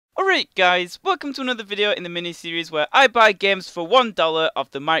Alright guys, welcome to another video in the mini-series where I buy games for $1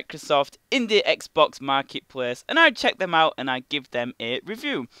 off the Microsoft Indie Xbox Marketplace and I check them out and I give them a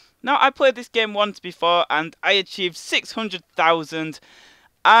review. Now I played this game once before and I achieved 600,000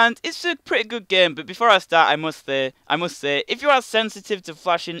 and it's a pretty good game, but before I start I must say, if you are sensitive to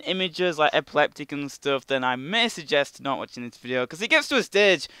flashing images like epileptic and stuff, then I may suggest not watching this video because it gets to a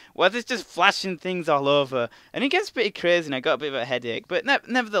stage where there's just flashing things all over and it gets pretty crazy and I got a bit of a headache, but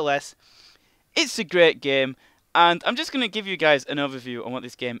nevertheless, it's a great game. And I'm just going to give you guys an overview on what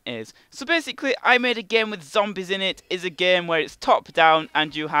this game is. So basically, I made a game with zombies in it. It's a game where it's top down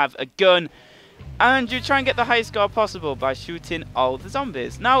and you have a gun. And you try and get the highest score possible by shooting all the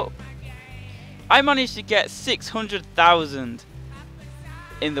zombies. Now, I managed to get 600,000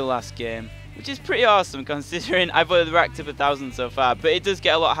 in the last game. Which is pretty awesome considering I've only racked up 1,000 so far. But it does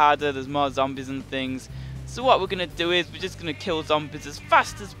get a lot harder. There's more zombies and things. So what we're going to do is we're just going to kill zombies as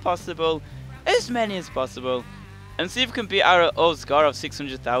fast as possible. As many as possible. And see if we can beat our old score of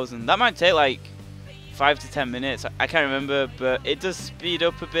 600,000. That might take like 5 to 10 minutes. I can't remember, but it does speed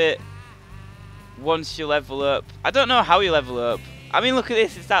up a bit once you level up. I don't know how you level up. I mean, look at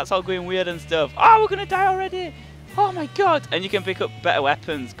this. It starts all going weird and stuff. Oh, we're going to die already. Oh my god. And you can pick up better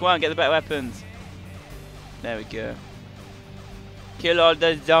weapons. Come on, get the better weapons. There we go. Kill all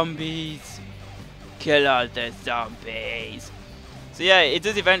the zombies. Kill all the zombies. So yeah, it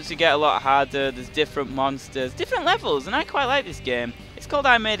does eventually get a lot harder. There's different monsters, different levels, and I quite like this game. It's called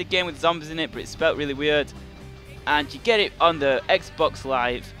I Made a Game with Zombies in it, but it's spelt really weird. And you get it on the Xbox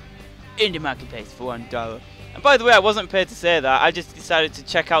Live Indie Marketplace for $1. And by the way, I wasn't paid to say that. I just decided to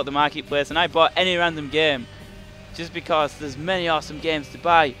check out the marketplace, and I bought any random game just because there's many awesome games to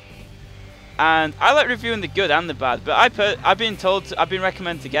buy. And I like reviewing the good and the bad, but I've been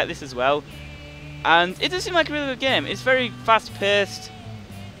recommended to get this as well. And it does seem like a really good game. It's very fast paced.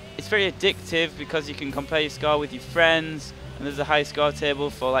 It's very addictive because you can compare your score with your friends. And there's a high score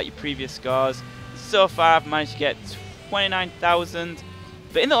table for like your previous scores. So far I've managed to get 29,000.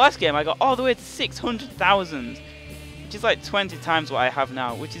 But in the last game I got all the way to 600,000. Which is like 20 times what I have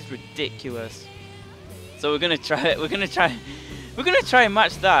now. Which is ridiculous. So we're gonna try it. We're gonna try and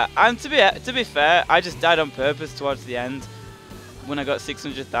match that. And to be fair, I just died on purpose towards the end when I got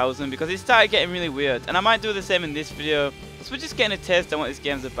 600,000 because it started getting really weird, and I might do the same in this video because we're just getting a taste on what this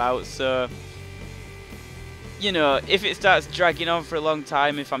game's about. So you know, if it starts dragging on for a long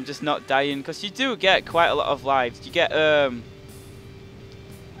time, if I'm just not dying, because you do get quite a lot of lives. You get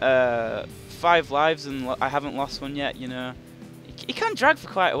 5 lives and I haven't lost one yet, you know. It can drag for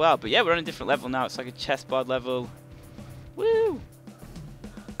quite a while, but yeah, we're on a different level now. It's like a chessboard level. Woo!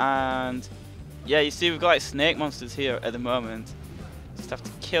 And yeah, you see we've got like snake monsters here at the moment. Just have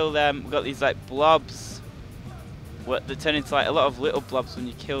to kill them. We've got these like blobs. They turn into like a lot of little blobs when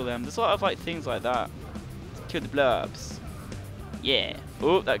you kill them. There's a lot of like things like that. Let's kill the blobs. Yeah.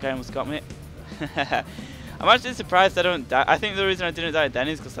 Oh, that guy almost got me. I'm actually surprised I don't die. I think the reason I didn't die then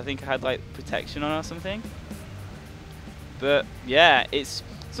is because I think I had like protection on or something. But yeah,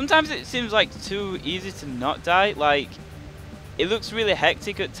 sometimes it seems like too easy to not die. Like, it looks really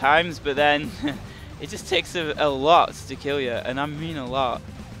hectic at times, but then it just takes a lot to kill you, and I mean a lot.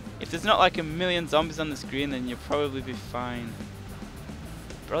 If there's not like a million zombies on the screen, then you'll probably be fine.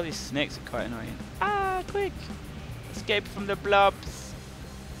 But all these snakes are quite annoying. Ah, quick! Escape from the blobs.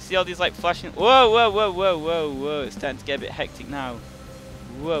 See all these like flashing. Whoa, whoa, whoa, whoa, whoa, whoa! It's starting to get a bit hectic now.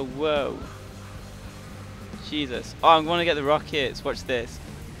 Whoa, whoa! Jesus! Oh, I'm going to get the rockets. Watch this.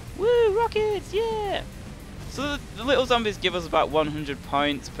 Woo, rockets! Yeah! So the little zombies give us about 100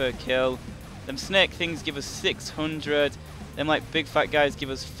 points per kill. Them snake things give us 600. Them like big fat guys give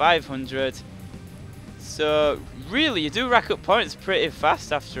us 500. So really, you do rack up points pretty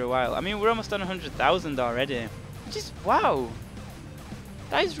fast after a while. I mean, we're almost on 100,000 already. Which is, wow.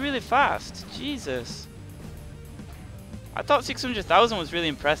 That is really fast. Jesus. I thought 600,000 was really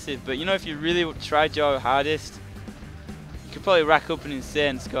impressive, but you know, if you really tried your hardest, you could probably rack up an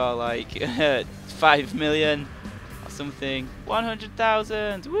insane score like 5 million or something.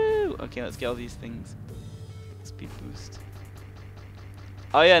 100,000. Woo! Okay, let's get all these things. Speed boost.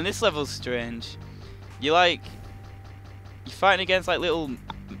 Oh yeah, and this level's strange. You're fighting against like little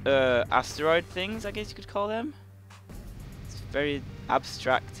asteroid things, I guess you could call them. It's very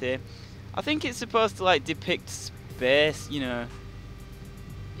abstract here. I think it's supposed to like depict space, you know.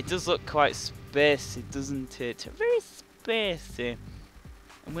 It does look quite spacey, doesn't it? Very spacey.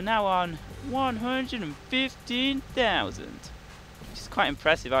 And we're now on 115,000. Which is quite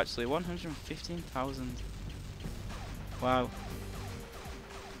impressive actually. 115,000. Wow.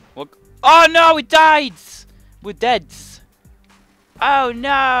 What? Oh no, we died! We're dead. Oh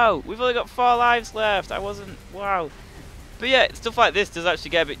no! We've only got 4 lives left. I wasn't... Wow. But yeah, stuff like this does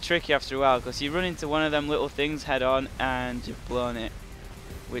actually get a bit tricky after a while, because you run into one of them little things head on and you've blown it.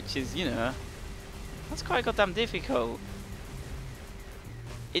 Which is, you know, that's quite goddamn difficult.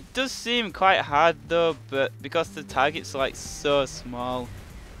 It does seem quite hard though, but because the targets are like so small,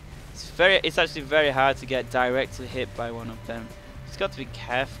 it's actually very hard to get directly hit by one of them. Just got to be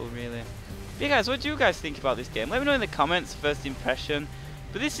careful, really. But yeah, guys, what do you guys think about this game? Let me know in the comments, first impression.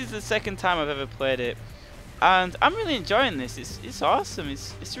 But this is the second time I've ever played it, and I'm really enjoying this. It's awesome.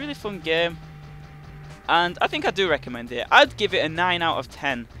 It's a really fun game, and I think I do recommend it. I'd give it a 9 out of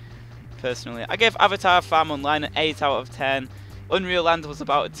 10 personally. I gave Avatar Farm Online an 8 out of 10. Unreal Land was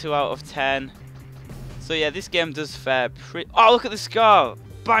about a 2 out of 10. So yeah, this game does fare pretty... Oh, look at the score!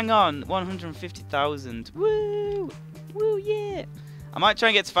 Bang on! 150,000. Woo! Woo, yeah! I might try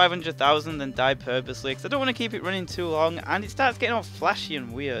and get to 500,000 and die purposely, because I don't want to keep it running too long, and it starts getting all flashy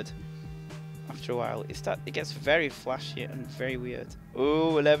and weird. After a while, it gets very flashy and very weird.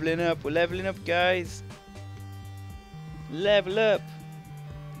 Oh, we're leveling up, guys! Level up!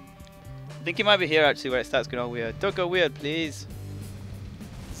 I think it might be here actually where it starts going all weird. Don't go weird, please.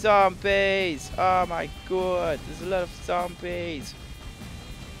 Zombies! Oh my god, there's a lot of zombies.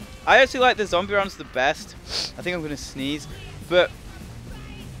 I actually like the zombie rounds the best. I think I'm gonna sneeze, but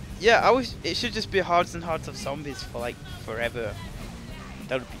yeah, it should just be hordes and hordes of zombies for like forever.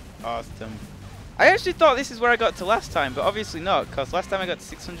 That would be awesome. I actually thought this is where I got to last time, but obviously not, because last time I got to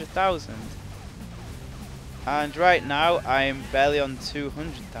 600,000, and right now I'm barely on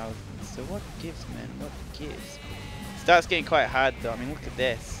 200,000. So what gives, man? What gives? Starts getting quite hard though. I mean, look at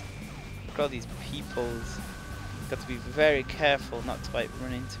this. Look at all these peoples. Got to be very careful not to like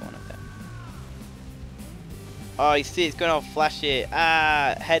run into one of them. Oh, you see, it's going all flashy.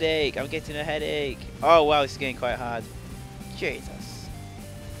 Ah, headache. I'm getting a headache. Oh wow, this is getting quite hard. Jesus,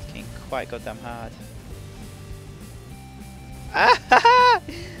 it's getting quite goddamn hard. Ah!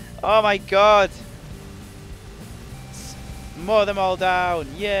 Oh my god. Mow them all down,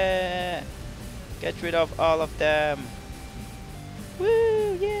 yeah! Get rid of all of them.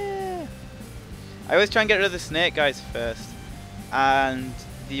 Woo, yeah! I always try and get rid of the snake guys first, and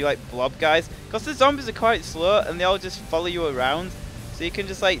the like blob guys, because the zombies are quite slow and they all just follow you around, so you can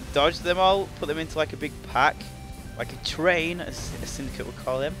just like dodge them all, put them into like a big pack, like a train, as a syndicate would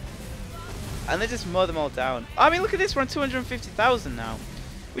call them, and they just mow them all down. I mean, look at this, we're on 250,000 now.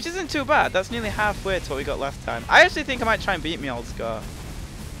 Which isn't too bad. That's nearly halfway to what we got last time. I actually think I might try and beat my old score,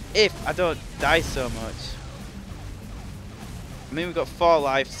 if I don't die so much. I mean, we've got 4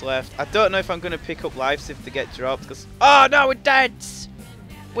 lives left. I don't know if I'm going to pick up lives if they get dropped, because... Oh no, we're dead!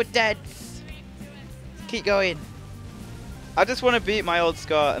 We're dead! Keep going. I just want to beat my old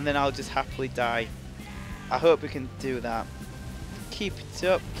score and then I'll just happily die. I hope we can do that. Keep it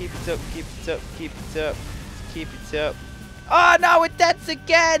up, keep it up, keep it up, keep it up, keep it up. Oh no, we're dead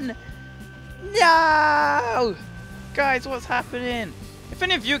again! No! Guys, what's happening? If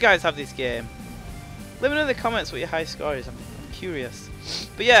any of you guys have this game, let me know in the comments what your high score is. I'm curious.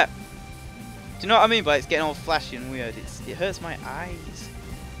 But yeah, do you know what I mean by it's getting all flashy and weird? It hurts my eyes.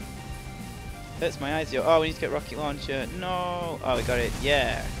 Hurts my eyes, yo. Oh, we need to get rocket launcher. No! Oh, we got it.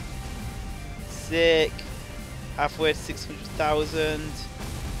 Yeah. Sick. Halfway to 600,000.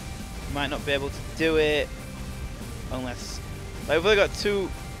 Might not be able to do it. Unless, like, we've only got two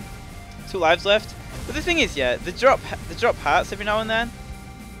lives left. But the thing is, yeah, they drop hearts every now and then.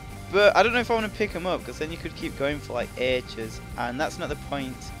 But I don't know if I want to pick them up, because then you could keep going for like ages, and that's not the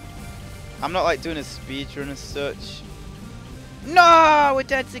point. I'm not like doing a speed run as such. No, we're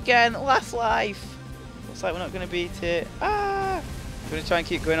dead again. Last life. Looks like we're not gonna beat it. Ah, I'm gonna try and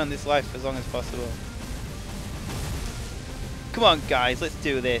keep going on this life for as long as possible. Come on, guys, let's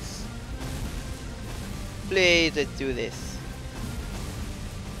do this. Please, let's do this.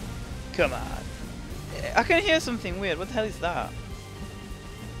 Come on. I can hear something weird. What the hell is that?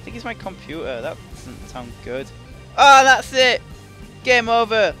 I think it's my computer. That doesn't sound good. Ah, that's it. Game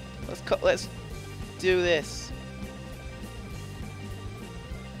over. Let's do this.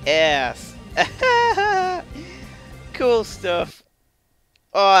 Yes. Cool stuff.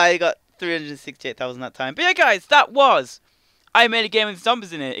 Oh, I got 368,000 that time. But yeah, guys, that was... I made a game with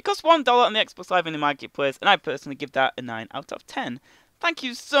zombies in it. It cost $1 on the Xbox Live in the Marketplace, and I personally give that a 9 out of 10. Thank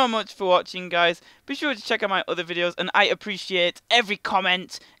you so much for watching, guys. Be sure to check out my other videos, and I appreciate every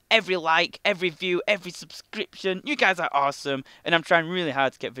comment, every like, every view, every subscription. You guys are awesome, and I'm trying really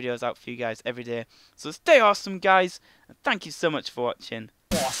hard to get videos out for you guys every day. So stay awesome, guys, and thank you so much for watching.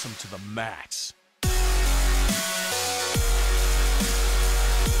 Awesome to the max.